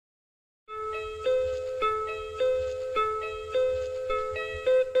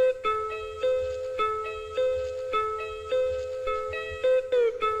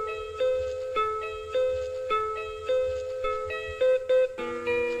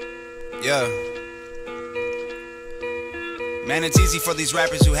Yeah. Man, it's easy for these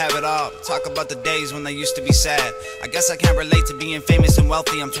rappers who have it all. Talk about the days when they used to be sad. I guess I can't relate to being famous and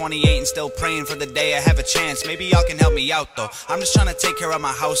wealthy. I'm 28 and still praying for the day I have a chance. Maybe y'all can help me out though. I'm just trying to take care of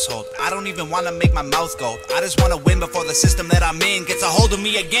my household. I don't even want to make my mouth go. I just want to win before the system that I'm in gets a hold of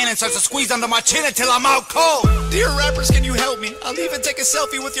me again and starts to squeeze under my chin until I'm out cold. Dear rappers, can you help me? I'll even take a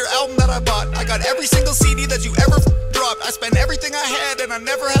selfie with your album that I bought. I got every single CD that you ever dropped. I spent everything I had and I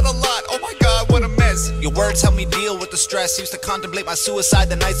never had a lot. Oh my god, what a mess. Your words help me deal with the stress. Used to contemplate my suicide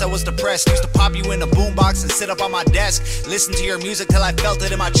the nights I was depressed. Used to pop you in a boombox and sit up on my desk, listen to your music till I felt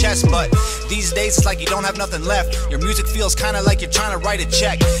it in my chest. But these days it's like you don't have nothing left. Your music feels kinda like you're trying to write a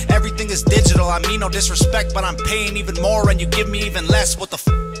check. Everything is digital, I mean no disrespect, but I'm paying even more and you give me even less. What the f?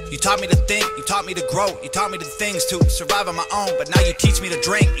 You taught me to think, you taught me to grow, you taught me the things to survive on my own. But now you teach me to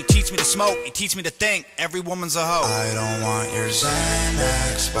drink, you teach me to smoke, you teach me to think. Every woman's a hoe. I don't want your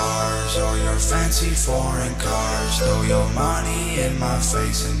Xanax bars or your fancy foreign cars. Throw your money in my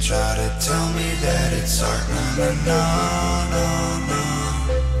face and try to tell me that it's art. No, no,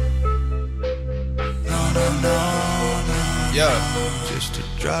 Yeah. Just a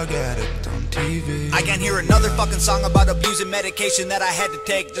drug addict on TV. I can't hear another fucking song about abusing medication that I had to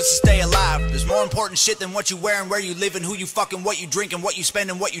take just to stay alive. There's more important shit than what you wear and where you live and who you fucking, what you drink and what you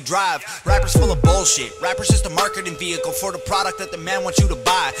spend and what you drive. Rappers full of bullshit. Rappers just a marketing vehicle for the product that the man wants you to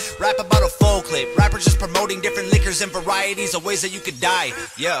buy. Rap about a full clip. Rappers just promoting different liquors and varieties of ways that you could die.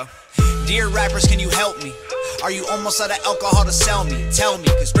 Yeah. Dear rappers, can you help me? Are you almost out of alcohol to sell me? Tell me,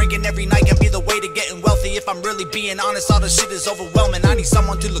 cause drinking every night can be the way to getting wealthy. If I'm really being honest, all this shit is overwhelming. I need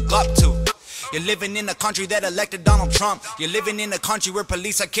someone to look up to. You're living in a country that elected Donald Trump. You're living in a country where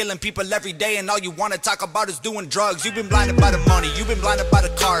police are killing people every day and all you wanna talk about is doing drugs. You've been blinded by the money, you've been blinded by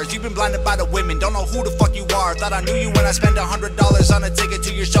the cars, you've been blinded by the women. Don't know who the fuck you are. Thought I knew you when I spent $100 on a ticket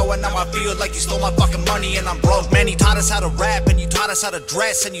to your show, and now I feel like you stole my fucking money and I'm broke. Man, you taught us how to rap and you taught us how to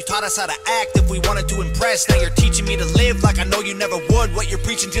dress and you taught us how to act if we wanted to impress. Now you're teaching me to live like I know you never would. What you're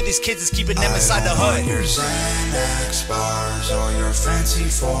preaching to these kids is keeping them inside the hood. I don't want your Xanax bars or your fancy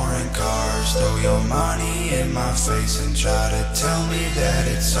foreign cars. Throw your money in my face and try to tell me that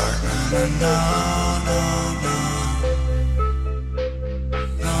it's art. No, no.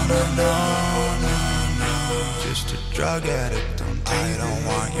 Just a drug addict on TV. I don't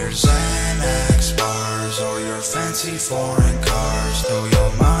want your Xanax bars or your fancy foreign cars. Throw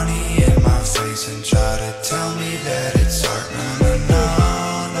your money in my face and try to tell me that it's art. No.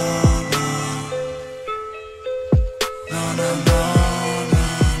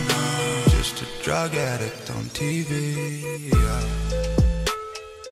 Just a drug addict on TV. Yeah.